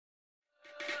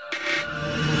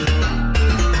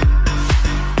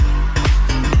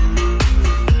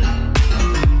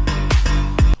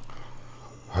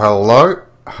Hello,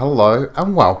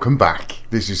 and welcome back.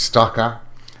 This is Stucker,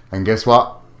 and guess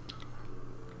what?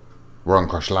 We're on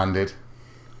Crash Landed.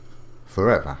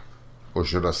 Forever. Or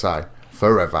should I say,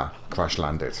 forever Crash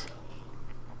Landed.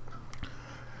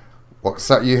 What's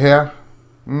that you hear?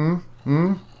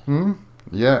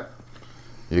 Yeah,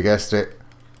 you guessed it.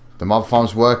 The mob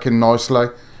farm's working nicely.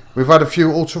 We've had a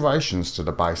few alterations to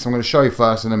the base. I'm going to show you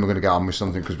first, and then we're going to get on with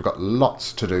something because we've got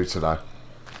lots to do today.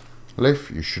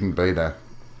 Leaf, you shouldn't be there.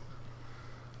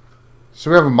 So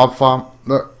we have a mob farm.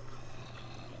 Look,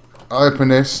 I open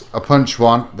this, I punch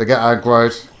one, they get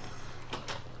aggroed,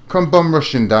 come bum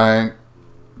rushing down.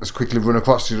 Let's quickly run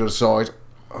across to the other side.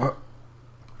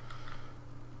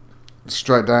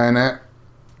 Straight down there.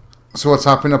 So what's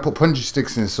happening? I put punji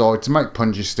sticks inside. To make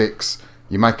punji sticks,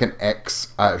 you make an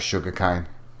X out of sugarcane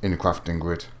in the crafting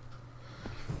grid.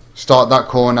 Start that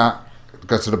corner,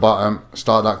 go to the bottom.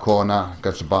 Start that corner,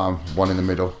 go to the bottom. One in the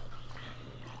middle.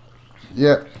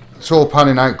 Yeah, it's all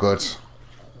panning out good.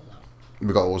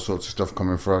 We've got all sorts of stuff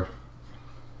coming through.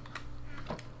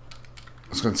 I'm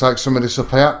just going to take some of this up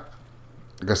here.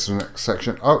 Go to the next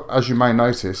section. Oh, as you may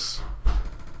notice,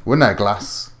 we're now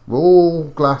glass. We're all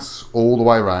glass all the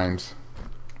way around.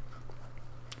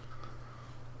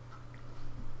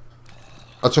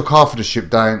 I took half of the ship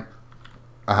down.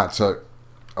 I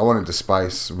wanted the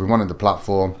space. We wanted the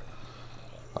platform.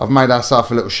 I've made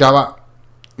ourselves a little shower.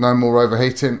 No more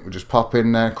overheating. We just pop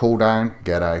in there, cool down,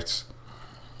 get out.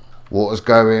 Water's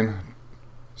going.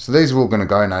 So these are all going to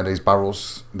go now, these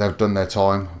barrels. They've done their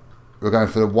time. We're going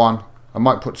for the one. I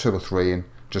might put 2 or 3 in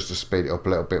just to speed it up a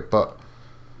little bit. But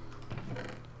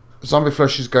zombie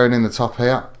flesh is going in the top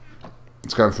here.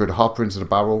 It's going through the hopper into the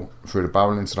barrel. Through the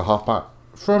barrel into the hopper.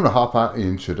 From the hopper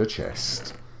into the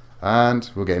chest. And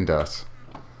we're getting dirt.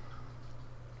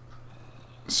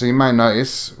 So you may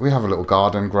notice we have a little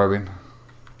garden growing.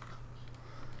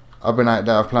 I've been out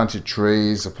there, I've planted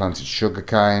trees, I've planted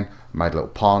sugarcane, made a little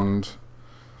pond.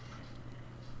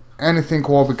 Anything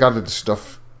while we gather the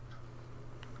stuff.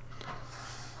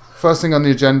 First thing on the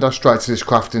agenda, straight to this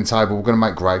crafting table, we're going to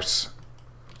make grout.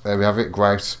 There we have it,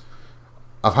 grout.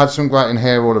 I've had some grout in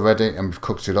here already and we've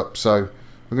cooked it up. So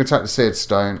we're going to take the seared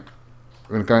stone.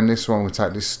 We're going to go in this one, we're going to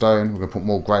take this stone, we're going to put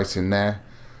more grout in there.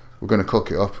 We're going to cook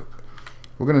it up.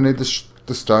 We're going to need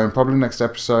the stone, probably next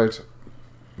episode.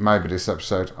 Maybe this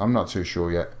episode, I'm not too sure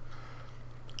yet.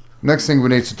 Next thing we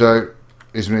need to do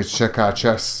is we need to check our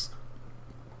chests.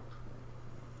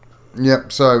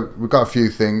 Yep, so we've got a few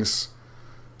things.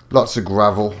 Lots of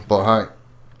gravel, but hey,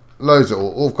 loads of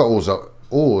ore. We've got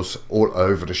ores all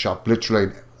over the shop.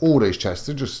 Literally, all these chests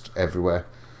are just everywhere.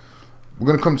 We're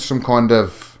going to come to some kind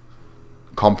of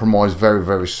compromise very,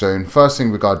 very soon. First thing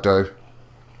we've got to do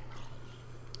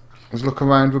is look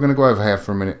around. We're going to go over here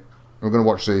for a minute. We're going to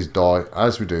watch these die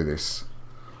as we do this.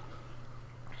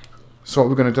 So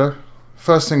what we're going to do,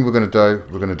 first thing we're going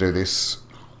to do this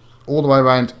all the way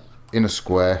around in a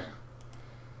square.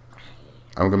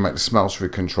 And we're going to make the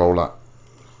smeltery controller.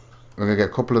 We're going to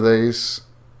get a couple of these.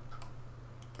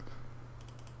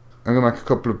 I'm going to make a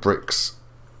couple of bricks.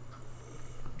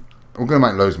 We're going to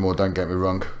make loads more, don't get me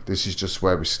wrong. This is just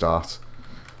where we start.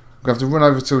 We're going to have to run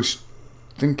over to,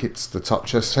 I think it's the top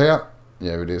chest here.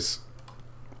 Yeah, it is.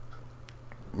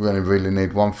 We only really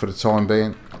need one for the time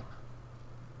being.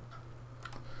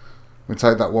 We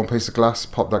take that one piece of glass,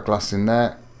 pop that glass in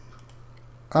there,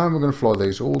 and we're going to fly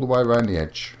these all the way around the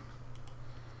edge.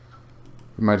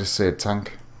 We made a seared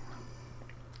tank.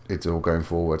 It's all going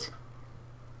forward.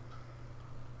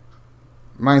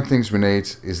 Main things we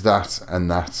need is that and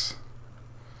that.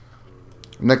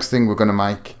 Next thing we're going to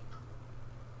make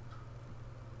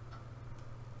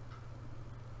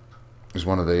is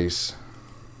one of these.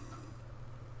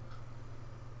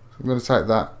 I'm going to take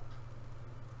that.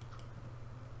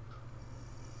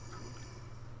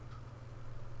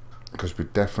 Because we're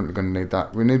definitely going to need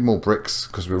that. We need more bricks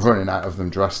because we're running out of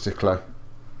them drastically.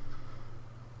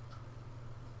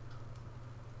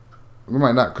 We're going to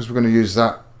make that because we're going to use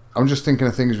that. I'm just thinking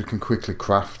of things we can quickly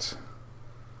craft.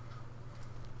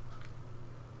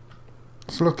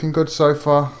 It's looking good so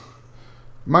far.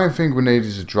 Main thing we need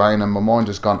is a drain, and my mind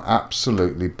has gone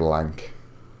absolutely blank.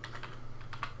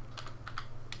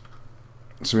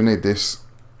 So we need this.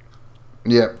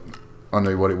 Yep, I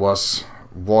knew what it was.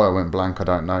 Why I went blank, I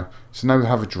don't know. So now we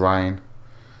have a drain.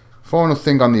 Final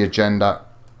thing on the agenda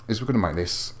is we're going to make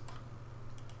this.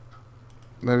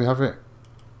 There we have it.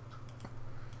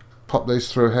 Pop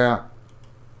these through here.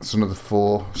 That's another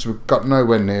 4. So we've got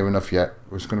nowhere near enough yet.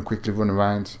 We're just going to quickly run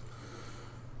around.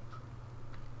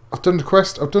 I've done the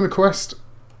quest. I've done a quest.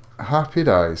 Happy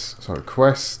days. Sorry,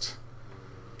 quest.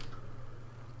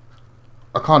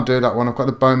 I can't do that one. I've got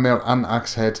the bone meal and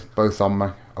axe head both on me.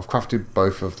 I've crafted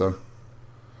both of them.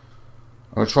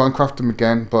 I'm going to try and craft them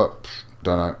again, but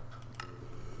don't know.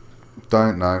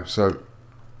 Don't know. So,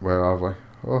 where are we?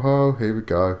 Oh, here we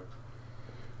go.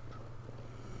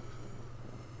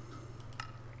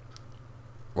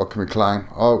 What can we claim?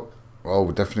 Oh,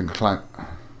 we definitely can claim. I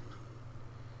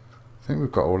think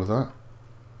we've got all of that.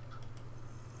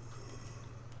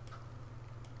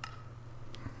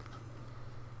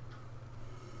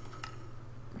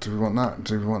 Do we want that?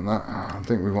 Do we want that? I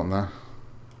think we want that.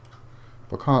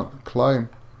 But I can't claim.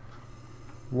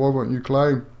 Why won't you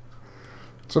claim?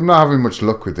 So I'm not having much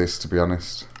luck with this, to be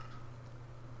honest.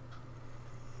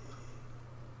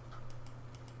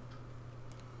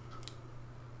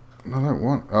 I don't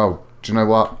want... Oh, do you know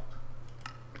what?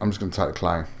 I'm just going to take the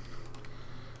claim.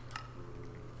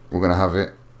 We're going to have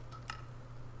it.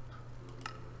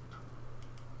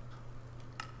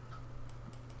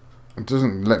 It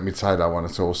doesn't let me take that one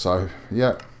at all, so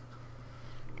yeah.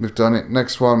 We've done it.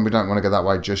 Next one, we don't want to go that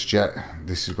way just yet.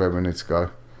 This is where we need to go.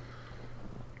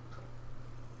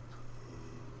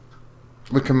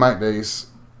 We can make these.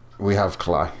 We have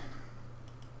clay.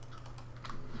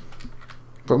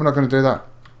 But we're not going to do that.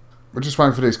 We're just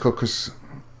waiting for these cookers.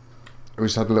 We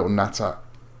just had a little natter.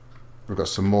 We've got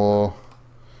some more.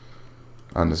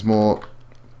 And there's more.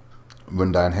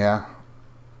 Run down here.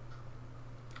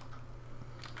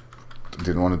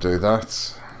 Didn't want to do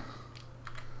that.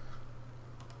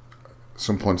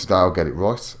 Some point today I'll get it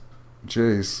right.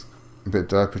 Jeez. A bit of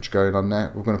derpage going on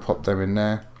there. We're going to pop them in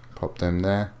there. Pop them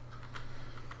there.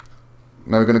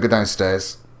 Now we're going to go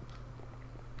downstairs.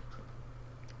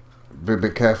 Be a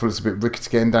bit careful. It's a bit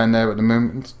rickety getting down there at the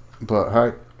moment. But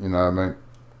hey, you know what I mean.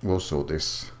 We'll sort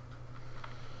this.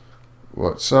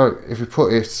 Right, so if we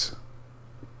put it,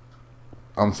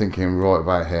 I'm thinking right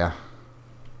about here.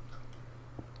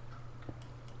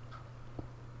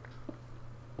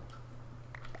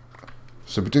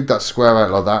 So we dig that square out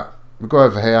like that. We go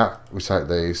over here, we take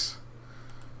these.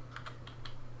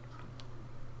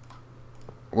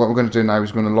 What we're going to do now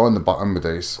is we're going to line the bottom with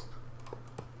these.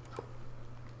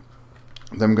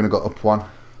 Then we're going to go up one.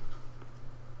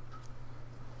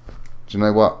 Do you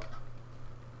know what?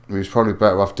 We was probably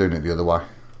better off doing it the other way.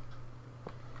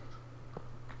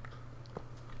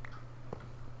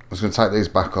 I was going to take these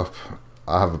back up.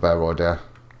 I have a better idea.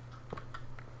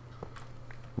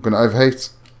 We're going to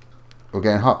overheat. We're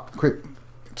getting hot. Quick.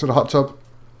 To the hot tub.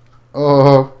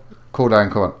 Oh. Cool down.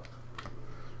 Come on.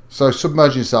 So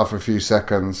submerge yourself for a few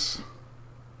seconds.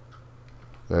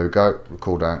 There we go. We'll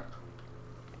cool down.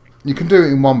 You can do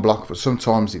it in one block, but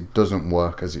sometimes it doesn't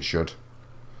work as it should.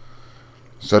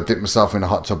 So I dip myself in a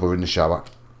hot tub or in the shower.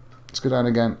 Let's go down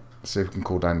again. See if we can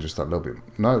cool down just that little bit.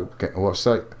 No. What's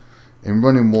that? In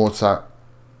running water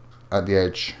at the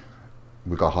edge,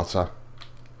 we got hotter.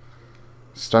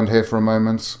 Stand here for a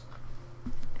moment.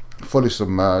 Fully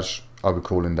submerged, I'll be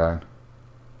cooling down.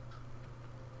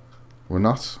 We're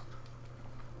not.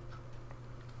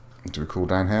 Do we cool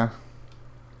down here?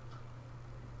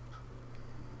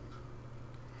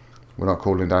 We're not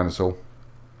cooling down at all.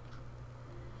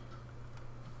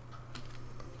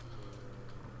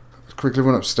 Let's quickly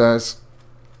run upstairs.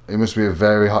 It must be a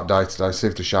very hot day today. See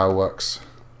if the shower works.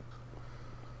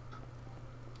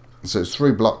 So it's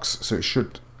 3 blocks, so it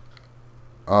should...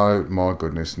 Oh my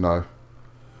goodness, no.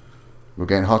 We're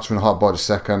getting hotter and hotter by the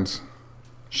second.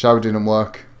 Shower didn't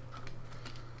work.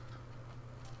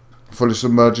 Fully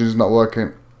submerging is not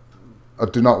working. I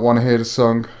do not want to hear the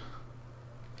song.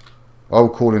 Oh,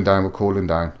 we're cooling down, we're cooling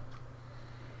down.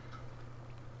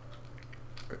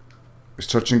 It's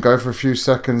touch and go for a few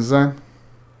seconds then.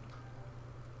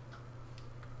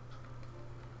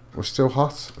 We're still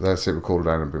hot. Let's see if we cool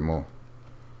down a bit more.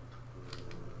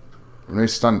 We need to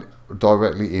stand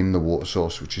directly in the water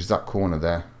source, which is that corner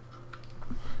there.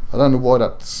 I don't know why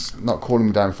that's not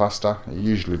cooling down faster. It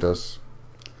usually does.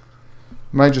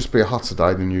 May just be a hotter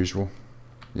day than usual.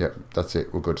 Yep, that's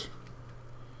it. We're good.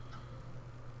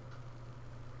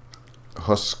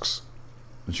 Husks.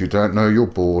 As you don't know, you're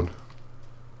born.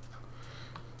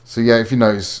 So yeah, if you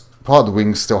notice, part of the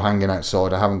wing's still hanging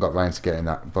outside. I haven't got round to getting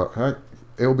that, but hey,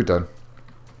 it'll be done.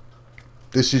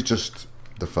 This is just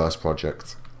the first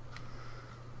project.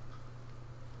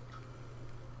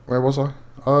 Where was I?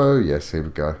 Oh yes, here we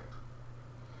go.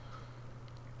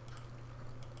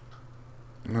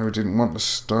 No, we didn't want the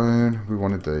stone. We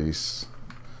wanted these.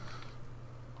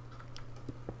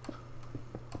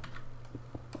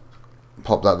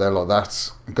 Pop that there like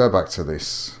that. Go back to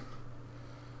this.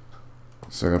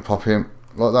 So we're going to pop him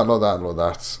like that, like that, like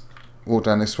that. Walk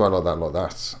down this way like that, like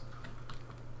that.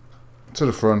 To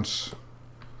the front.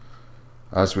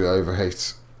 as we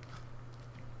overheat.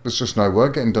 There's just no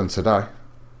work getting done today.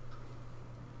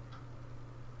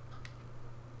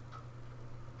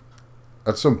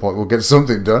 At some point we'll get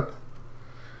something done.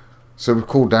 So we've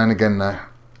cooled down again now.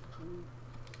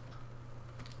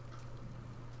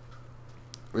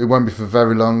 It won't be for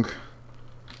very long.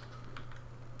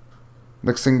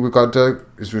 Next thing we've got to do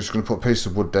is we're just going to put a piece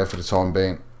of wood there for the time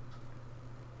being.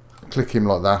 Click him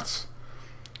like that.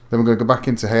 Then we're going to go back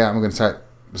into here and we're going to take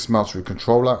the smeltery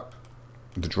controller,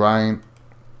 the drain,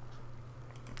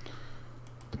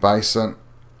 the basin,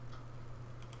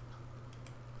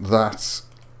 that.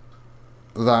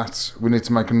 We need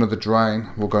to make another drain.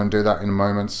 We'll go and do that in a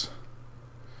moment.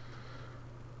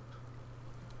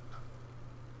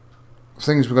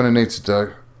 Things we're going to need to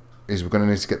do is we're going to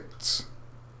need to get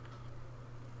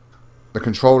the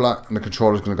controller, and the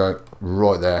controller is going to go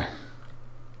right there.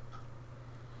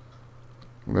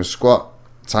 We're going to squat,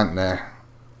 tank there,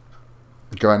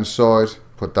 go inside,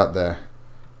 put that there.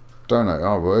 Don't know.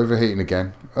 Oh, we're overheating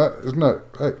again. No,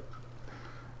 hey.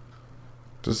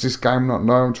 Does this game not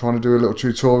know I'm trying to do a little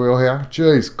tutorial here?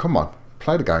 Jeez, come on,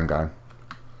 play the game.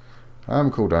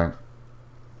 I'm cool down.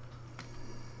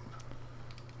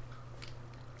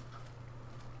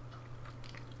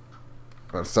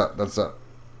 That's that.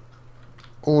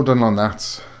 All done on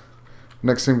that.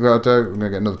 Next thing we've got to do, we're going to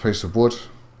get another piece of wood.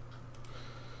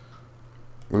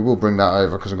 We will bring that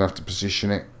over because I'm going to have to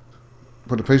position it.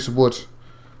 Put a piece of wood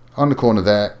on the corner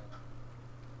there.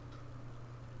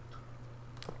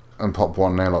 And pop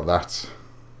one there like that.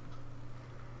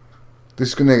 This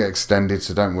is going to get extended,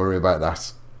 so don't worry about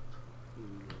that.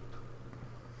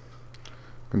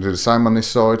 I'm going to do the same on this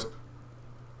side.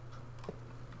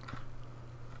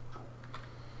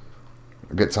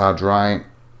 Get to our drain.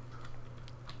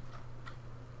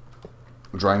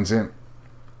 Drains in.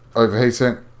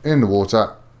 Overheating. In the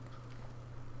water.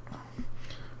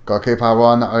 Got to keep our eye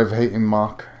on that overheating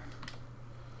mark.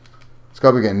 It's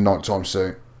got to be getting night time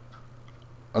soon.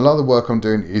 A lot of the work I'm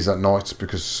doing is at night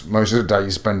because most of the day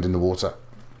you spend in the water.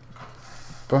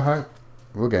 But hey,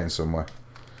 we're getting somewhere.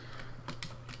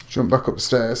 Jump back up the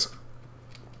stairs.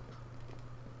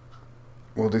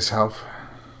 Will this help?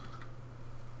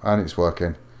 And it's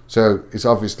working. So it's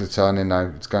obviously turning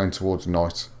now. It's going towards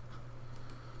night.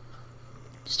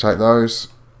 Just take those.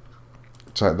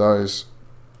 Take those.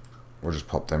 We'll just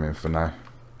pop them in for now.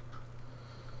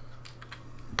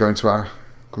 Go into our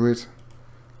grid.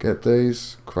 Get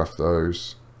these. Craft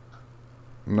those.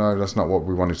 No, that's not what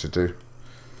we wanted to do.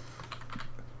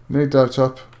 Need dirt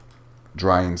up.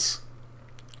 Drains.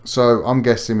 So I'm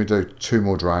guessing we do 2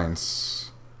 more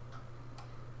drains.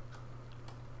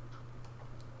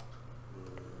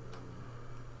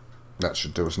 That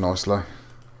should do us nicely.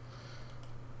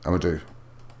 And we'll do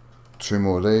 2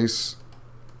 more of these.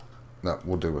 That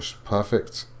will do us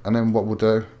perfect. And then what we'll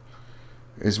do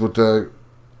is we'll do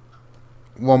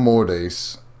 1 more of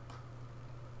these.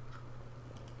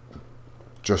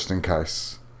 Just in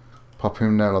case. Pop him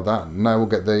in there like that. Now we'll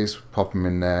get these. Pop them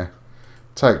in there.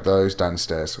 Take those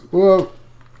downstairs. Whoa!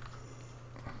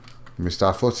 Missed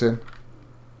our footing.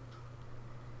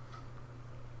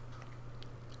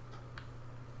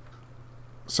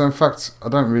 So in fact, I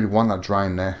don't really want that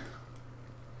drain there.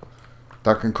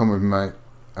 That can come with me.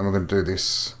 And we're going to do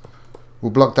this.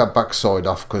 We'll block that back side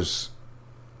off because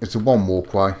it's a 1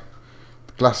 walkway.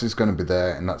 The glass is going to be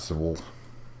there and that's the wall.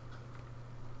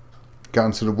 Get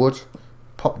onto the wood.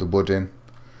 Pop the wood in.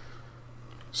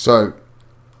 So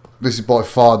this is by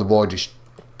far the widest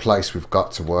place we've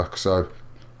got to work. So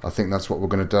I think that's what we're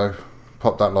going to do.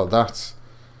 Pop that like that.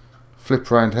 Flip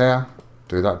around here.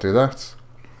 Do that, do that.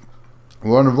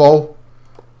 We're on a roll.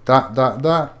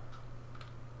 That.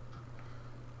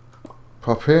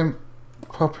 Pop him.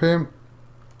 Pop him.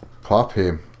 Pop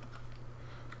him.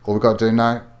 All we've got to do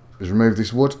now is remove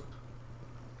this wood.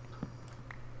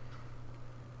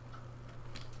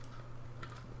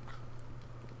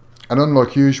 And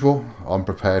unlike usual, I'm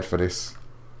prepared for this.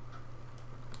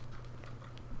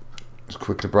 Let's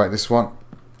quickly break this one.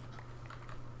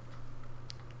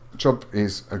 Job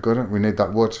is a good one. We need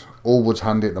that wood. All wood's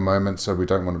handy at the moment, so we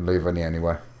don't want to leave any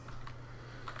anywhere.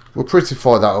 We'll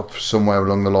prettify that up somewhere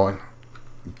along the line.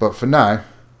 But for now,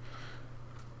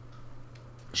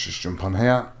 let's just jump on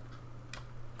here.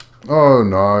 Oh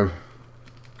no.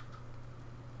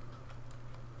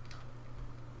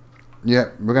 Yeah,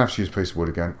 we're going to have to use a piece of wood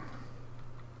again.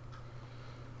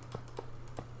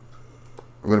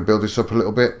 We're going to build this up a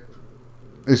little bit.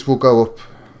 This will go up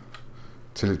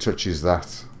till it touches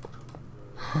that.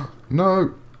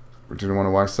 No! We didn't want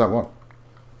to waste that one.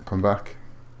 Come back.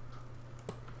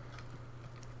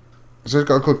 So it's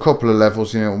got a good couple of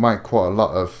levels, you know, it'll make quite a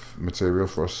lot of material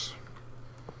for us.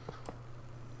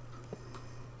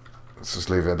 Let's just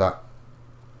leave it at that.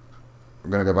 I'm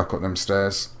going to go back up them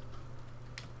stairs.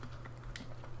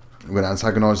 I'm going to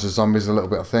antagonise the zombies a little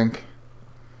bit, I think.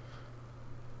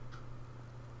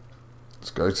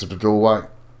 Let's go to the doorway.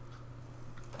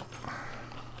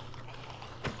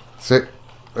 That's it.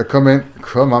 They're coming.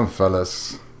 Come on,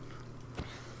 fellas.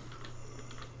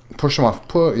 Push them off.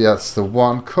 Yeah, that's the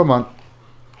one. Come on.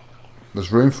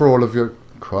 There's room for all of you.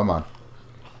 Come on.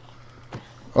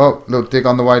 Oh, little dig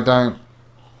on the way down.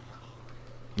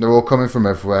 They're all coming from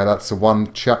everywhere. That's the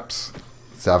one, chaps.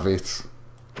 Let's have it.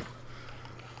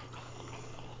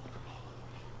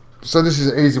 So this is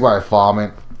an easy way of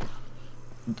farming.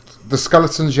 The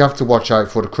skeletons you have to watch out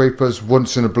for. The creepers,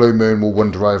 once in a blue moon, will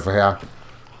wander over here.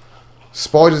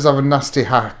 Spiders have a nasty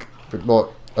hack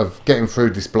of getting through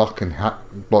this block and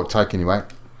taking you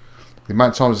out. The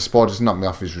amount of times the spiders knock me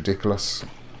off is ridiculous.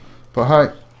 But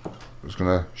hey, I'm just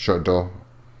going to shut the door.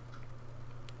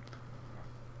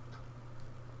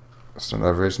 Stand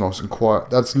over here, it's nice and quiet.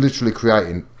 That's literally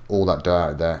creating all that dirt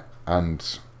out there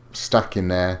and stacking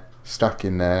there,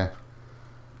 stacking there.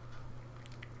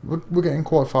 We're getting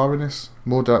quite far in this.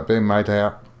 More dirt being made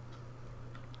out.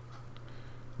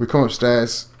 We come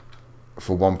upstairs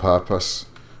for one purpose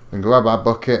and grab our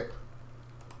bucket.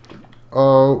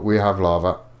 Oh, we have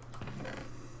lava.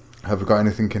 Have we got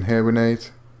anything in here we need?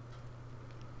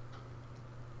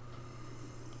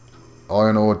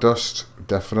 Iron ore dust,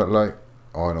 definitely.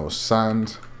 Iron ore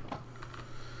sand.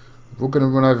 We're going to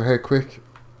run over here quick.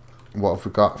 What have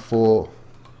we got? 4,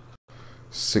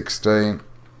 16.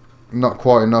 Not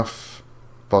quite enough,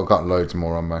 but I've got loads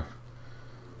more on me.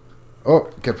 Oh,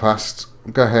 get past.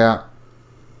 Go here.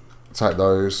 Take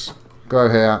those. Go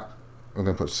here. We're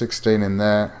going to put 16 in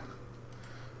there.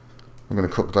 I'm going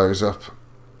to cook those up.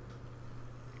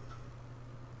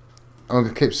 I'm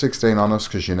going to keep 16 on us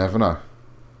because you never know.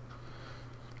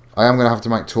 I am going to have to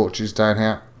make torches down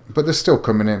here, but they're still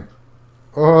coming in.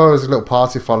 Oh, there's a little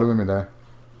party following me there.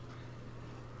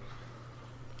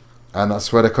 And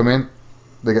that's where they come in.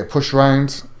 They get pushed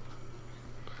round.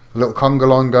 A little conga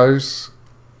line goes.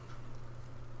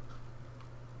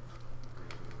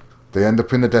 They end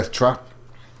up in the death trap.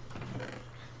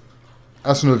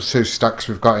 That's another 2 stacks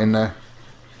we've got in there.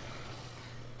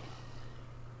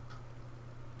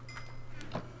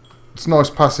 It's nice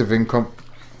passive income.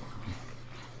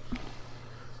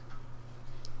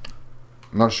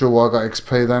 Not sure why I got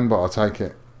XP then, but I'll take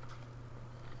it.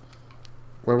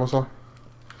 Where was I?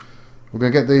 We're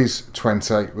going to get these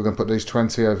 20. We're going to put these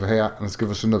 20 over here, and let's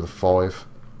give us another 5.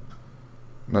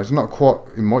 No, it's not quite.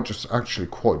 It might just actually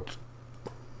quite.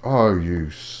 Oh,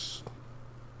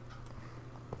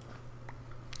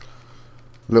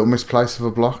 little misplace of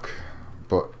a block,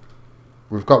 but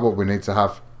we've got what we need to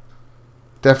have.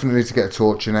 Definitely need to get a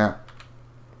torch in out.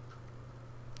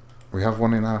 We have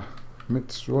one in our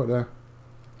midst right there.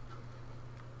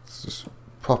 Let's just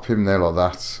pop him there like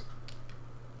that.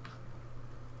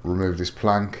 Remove this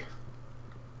plank.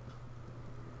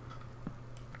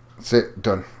 That's it,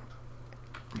 done.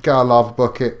 Get our lava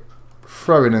bucket,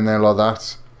 throw it in there like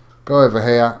that. Go over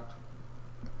here.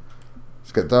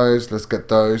 Let's get those, let's get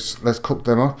those. Let's cook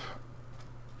them up.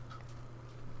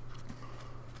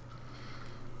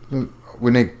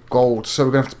 We need gold, so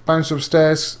we're going to have to bounce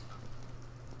upstairs.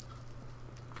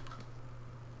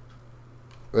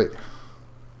 Wait.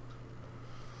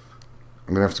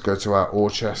 I'm going to have to go to our ore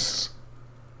chests.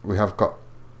 We have got,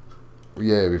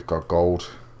 yeah, we've got gold.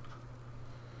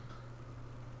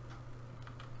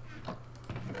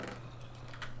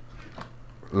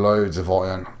 Loads of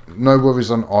iron. No worries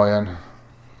on iron.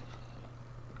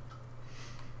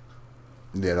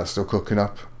 Yeah, that's still cooking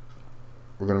up.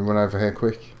 We're going to run over here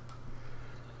quick.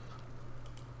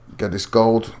 Get this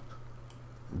gold.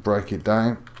 Break it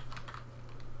down.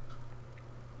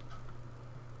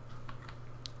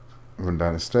 Run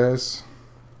down the stairs.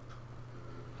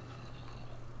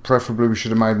 Preferably we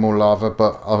should have made more lava,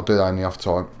 but I'll do that in the off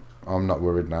time. I'm not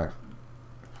worried now.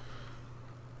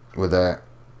 We're there.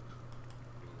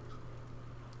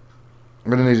 I'm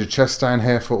going to need a chest down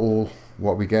here for all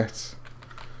what we get.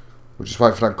 We'll just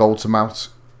wait for that gold to melt.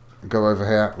 Go over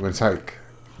here. We're going to take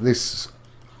this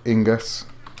ingot.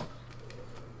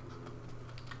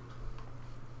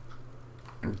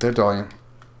 They're dying.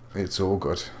 It's all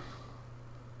good.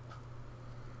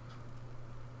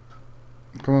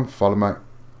 Come on, follow me.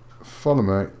 Follow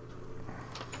me.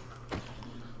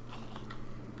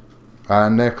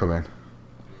 And they're coming.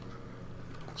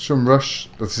 Some rush.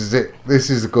 This is it.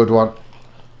 This is a good one.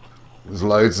 There's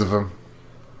loads of them.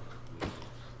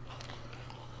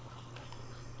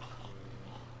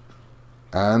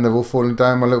 And they're all falling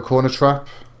down my little corner trap.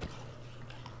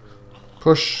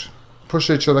 Push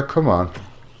each other, come on.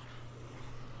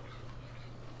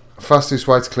 Fastest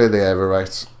way to clear the area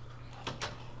rate.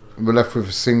 We're left with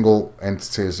a single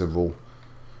entity as a rule.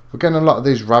 We're getting a lot of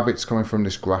these rabbits coming from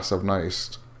this grass, I've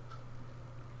noticed.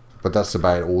 But that's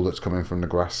about all that's coming from the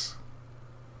grass.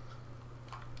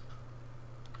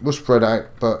 We'll spread out,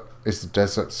 but it's the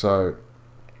desert, so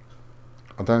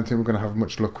I don't think we're going to have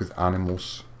much luck with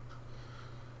animals.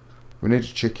 We need a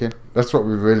chicken. That's what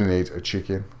we really need, a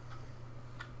chicken.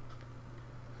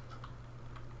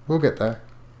 We'll get there.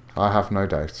 I have no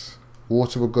doubts.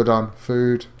 Water we're good on.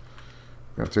 Food.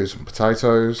 We have to eat some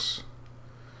potatoes.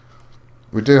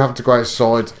 We do have to go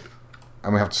outside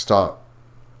and we have to start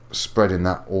spreading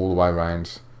that all the way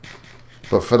around.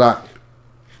 But for that,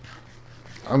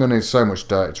 I'm going to need so much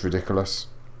dirt, it's ridiculous.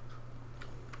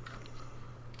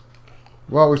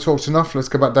 Well, we've talked enough. Let's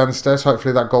go back down the stairs.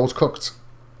 Hopefully that gold's cooked.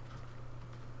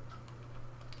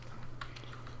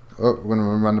 Oh, we're going to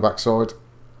run around the backside.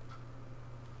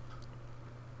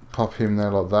 Pop him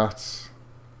there like that.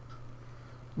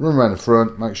 Run around the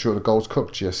front. Make sure the gold's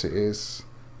cooked. Yes, it is.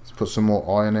 Let's put some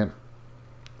more iron in.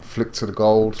 Flick to the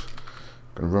gold.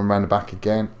 Going to run around the back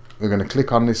again. We're going to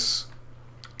click on this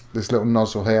little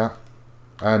nozzle here.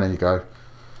 And there you go.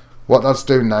 What that's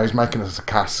doing now is making us a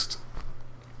cast.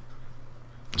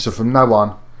 So from now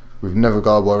on, we've never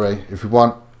got to worry. If we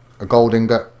want a gold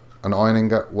ingot, an iron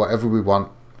ingot, whatever we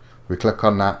want, we click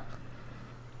on that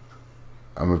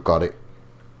and we've got it.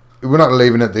 We're not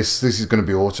leaving it this is going to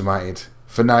be automated.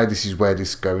 For now, this is where this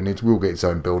is going. It will get its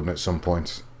own building at some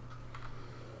point.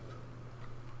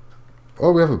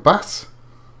 Oh, we have a bat.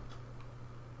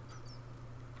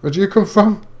 Where do you come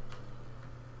from?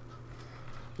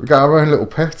 We got our own little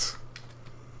pet.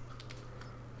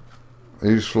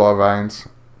 You just fly around.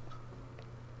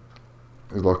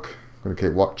 Look, I'm going to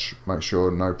keep watch, make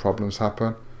sure no problems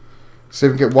happen. See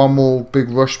if we can get one more big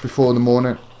rush before the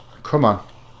morning. Come on.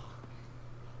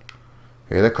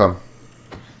 Here they come.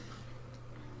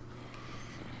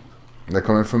 They're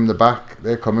coming from the back.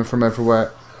 They're coming from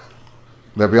everywhere.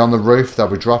 They'll be on the roof. They'll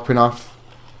be dropping off.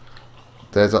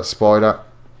 There's that spider.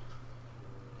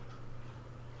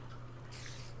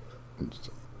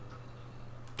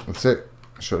 That's it.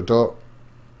 Shut the door.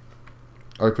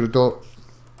 Open the door.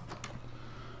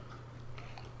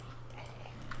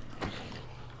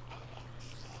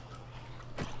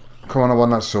 Come on, I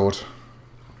want that sword.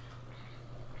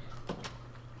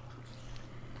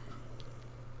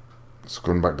 Let's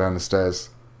run back down the stairs.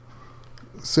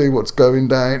 See what's going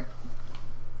down.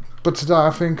 But today I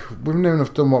think we've near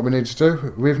enough done what we need to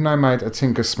do. We've now made a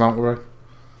tinker smeltery.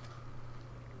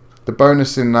 The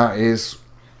bonus in that is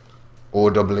ore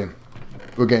doubling.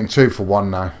 We're getting 2 for 1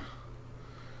 now.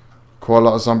 Quite a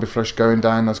lot of zombie flesh going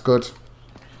down, that's good.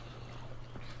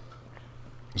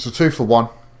 So 2 for 1.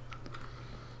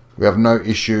 We have no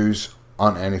issues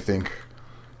on anything.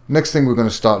 Next thing we're going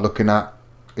to start looking at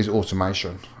is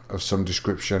automation of some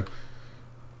description.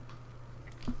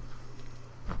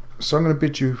 So I'm going to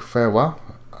bid you farewell.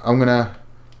 I'm going to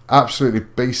absolutely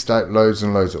beast out loads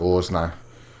and loads of ores now.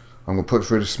 I'm going to put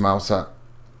through the smelter.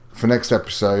 For next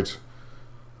episode,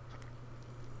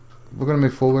 we're going to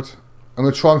move forward. I'm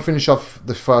going to try and finish off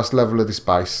the first level of this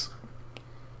base.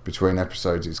 Between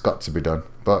episodes, it's got to be done.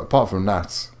 But apart from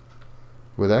that,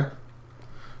 we're there.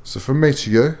 So from me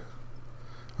to you,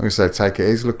 I'm going to say take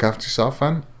it easy, look after yourself,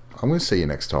 and I'm going to see you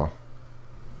next time.